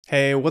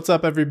Hey, what's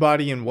up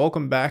everybody, and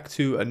welcome back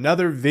to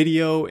another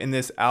video in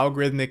this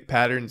algorithmic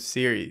pattern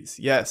series.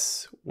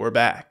 Yes, we're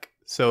back.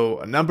 So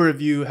a number of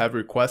you have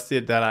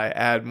requested that I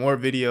add more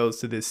videos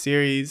to this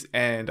series,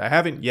 and I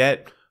haven't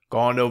yet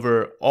gone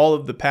over all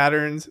of the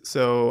patterns,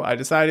 so I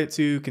decided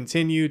to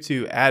continue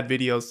to add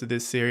videos to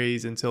this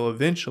series until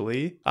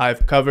eventually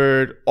I've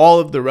covered all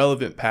of the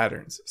relevant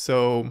patterns.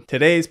 So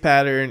today's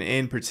pattern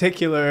in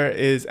particular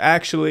is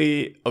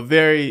actually a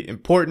very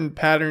important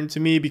pattern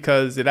to me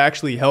because it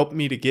actually helped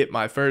me to get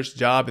my first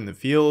job in the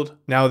field.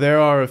 Now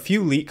there are a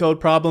few LeetCode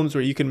problems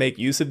where you can make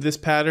use of this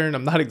pattern.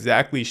 I'm not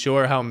exactly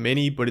sure how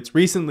many, but it's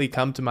recently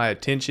come to my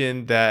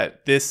attention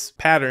that this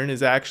pattern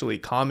is actually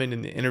common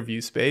in the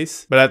interview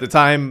space. But at the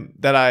time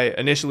that I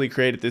initially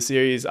created this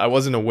series, I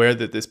wasn't aware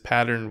that this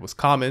pattern was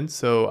common,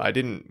 so I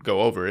didn't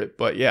go over it.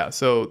 But yeah,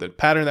 so the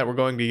pattern that we're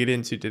going to get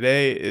into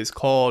today is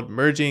called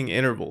merging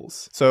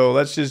intervals. So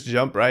let's just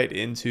jump right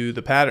into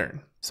the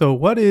pattern. So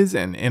what is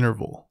an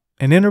interval?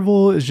 An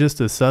interval is just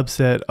a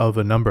subset of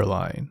a number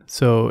line.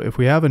 So if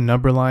we have a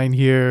number line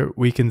here,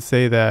 we can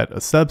say that a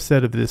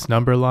subset of this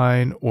number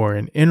line, or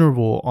an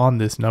interval on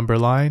this number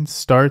line,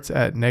 starts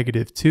at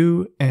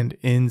 -2 and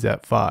ends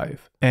at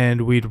 5.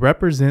 And we'd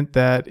represent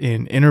that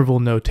in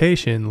interval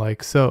notation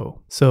like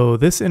so. So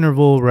this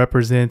interval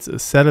represents a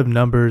set of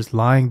numbers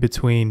lying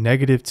between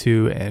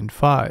 -2 and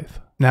 5.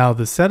 Now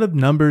the set of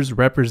numbers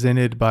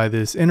represented by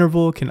this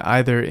interval can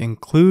either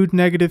include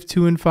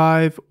 -2 and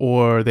 5,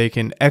 or they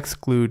can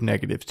exclude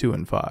 -2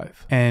 and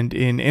 5. And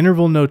in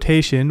interval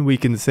notation, we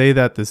can say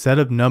that the set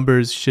of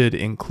numbers should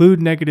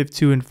include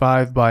 -2 and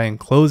 5 by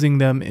enclosing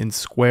them in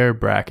square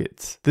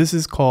brackets. This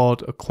is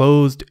called a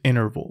closed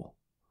interval.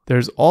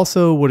 There's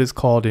also what is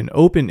called an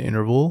open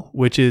interval,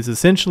 which is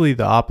essentially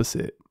the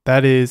opposite.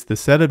 That is, the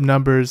set of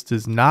numbers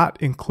does not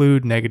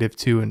include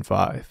 -2 and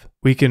 5.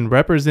 We can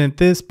represent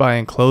this by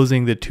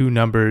enclosing the two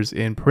numbers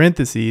in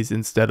parentheses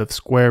instead of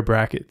square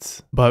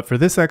brackets. But for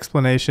this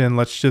explanation,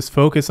 let's just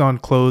focus on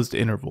closed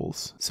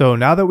intervals. So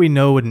now that we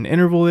know what an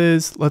interval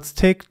is, let's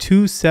take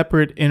two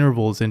separate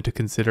intervals into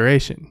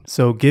consideration.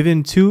 So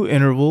given two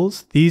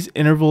intervals, these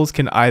intervals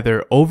can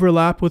either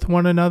overlap with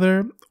one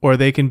another, or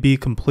they can be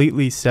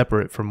completely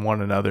separate from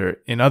one another.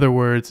 In other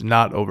words,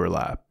 not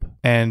overlap.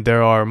 And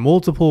there are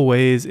multiple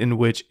ways in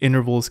which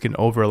intervals can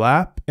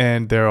overlap,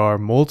 and there are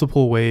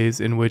multiple ways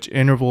in which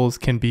intervals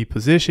can be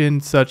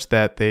positioned such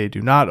that they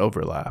do not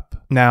overlap.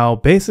 Now,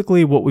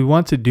 basically what we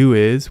want to do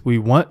is we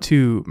want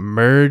to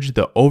merge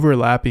the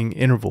overlapping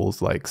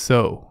intervals like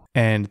so.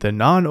 And the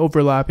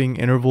non-overlapping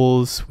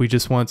intervals, we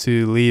just want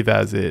to leave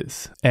as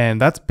is. And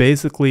that's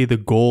basically the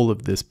goal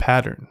of this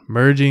pattern,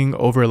 merging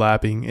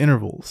overlapping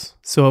intervals.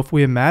 So if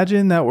we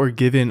imagine that we're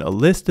given a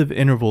list of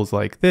intervals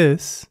like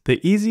this,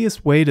 the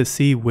easiest way to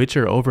see which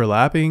are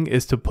overlapping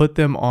is to put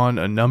them on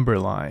a number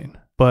line.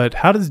 But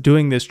how does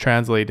doing this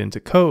translate into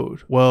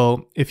code?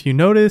 Well, if you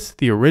notice,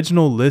 the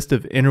original list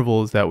of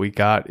intervals that we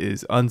got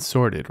is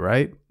unsorted,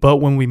 right? But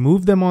when we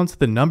move them onto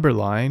the number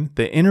line,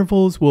 the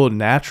intervals will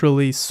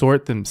naturally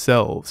sort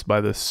themselves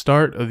by the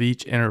start of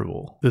each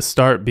interval, the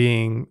start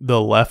being the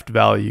left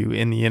value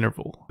in the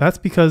interval. That's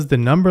because the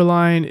number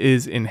line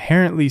is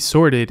inherently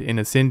sorted in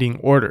ascending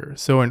order.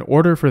 So in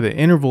order for the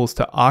intervals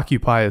to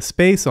occupy a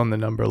space on the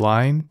number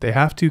line, they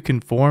have to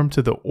conform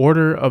to the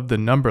order of the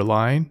number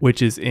line,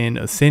 which is in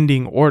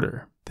ascending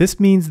order. This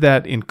means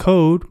that in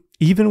code,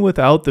 even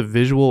without the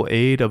visual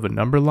aid of a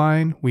number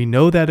line, we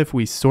know that if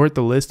we sort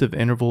the list of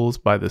intervals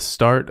by the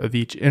start of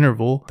each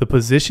interval, the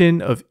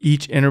position of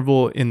each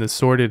interval in the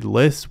sorted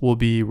list will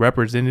be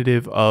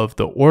representative of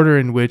the order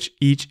in which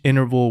each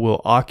interval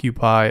will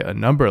occupy a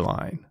number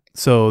line.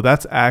 So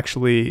that's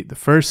actually the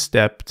first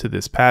step to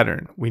this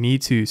pattern. We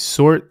need to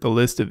sort the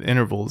list of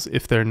intervals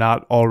if they're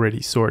not already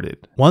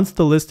sorted. Once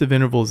the list of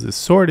intervals is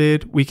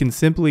sorted, we can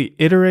simply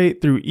iterate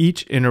through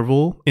each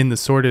interval in the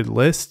sorted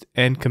list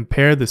and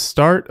compare the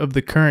start of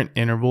the current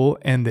interval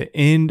and the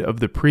end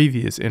of the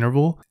previous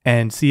interval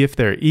and see if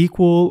they're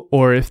equal,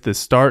 or if the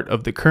start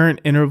of the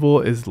current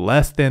interval is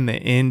less than the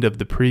end of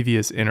the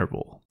previous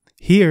interval.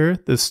 Here,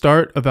 the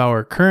start of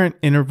our current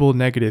interval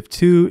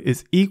 -2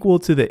 is equal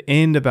to the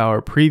end of our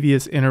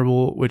previous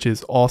interval, which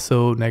is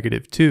also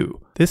 -2.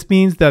 This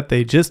means that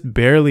they just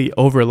barely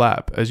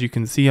overlap, as you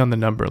can see on the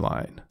number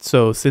line.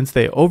 So since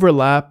they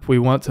overlap, we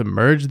want to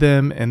merge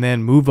them and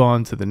then move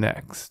on to the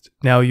next.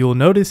 Now you'll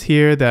notice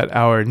here that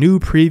our new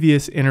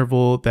previous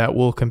interval that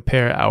we'll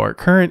compare our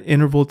current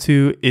interval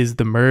to is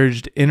the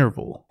merged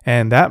interval.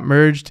 And that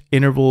merged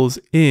interval's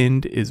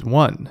end is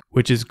 1,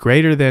 which is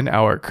greater than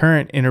our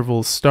current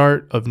interval's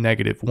start of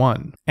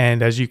 -1.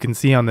 And as you can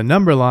see on the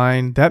number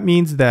line, that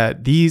means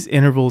that these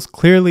intervals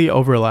clearly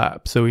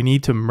overlap, so we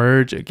need to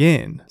merge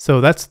again. So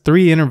that's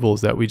 3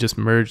 intervals that we just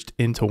merged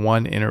into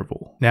one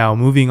interval. Now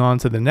moving on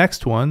to the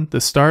next one,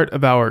 the start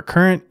of our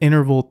current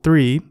interval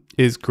 3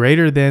 is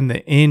greater than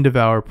the end of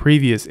our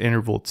previous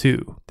interval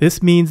 2.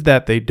 This means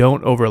that they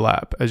don't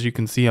overlap, as you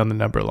can see on the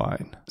number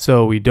line.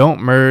 So we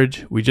don't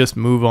merge, we just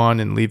move on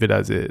and leave it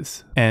as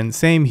is. And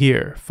same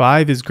here,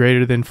 5 is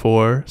greater than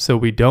 4, so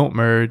we don't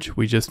merge,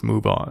 we just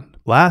move on.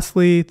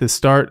 Lastly, the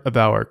start of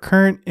our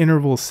current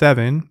interval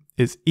 7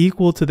 is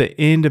equal to the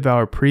end of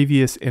our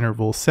previous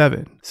interval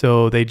 7.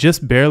 So they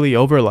just barely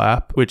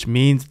overlap, which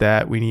means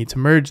that we need to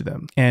merge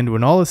them. And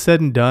when all is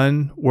said and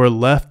done, we're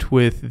left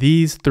with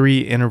these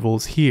 3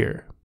 intervals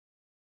here.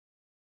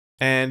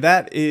 And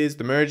that is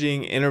the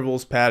merging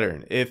intervals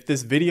pattern. If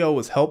this video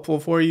was helpful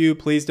for you,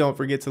 please don't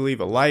forget to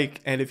leave a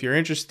like. And if you're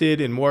interested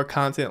in more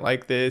content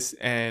like this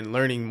and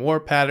learning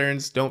more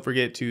patterns, don't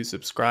forget to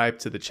subscribe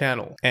to the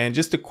channel. And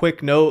just a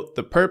quick note,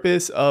 the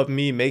purpose of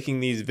me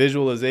making these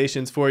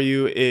visualizations for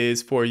you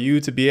is for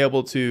you to be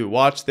able to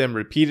watch them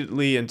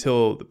repeatedly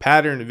until the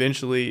pattern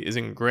eventually is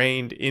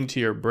ingrained into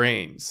your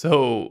brain.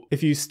 So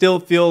if you still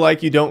feel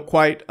like you don't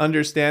quite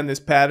understand this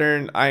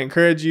pattern, I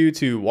encourage you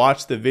to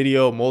watch the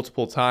video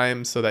multiple times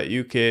so that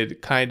you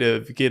could kind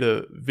of get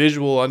a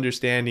visual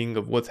understanding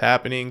of what's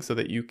happening, so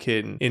that you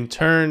can in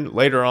turn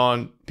later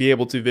on be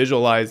able to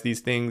visualize these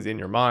things in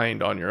your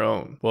mind on your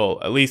own. Well,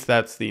 at least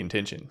that's the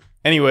intention.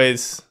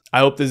 Anyways,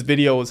 I hope this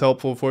video was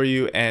helpful for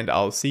you, and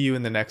I'll see you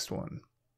in the next one.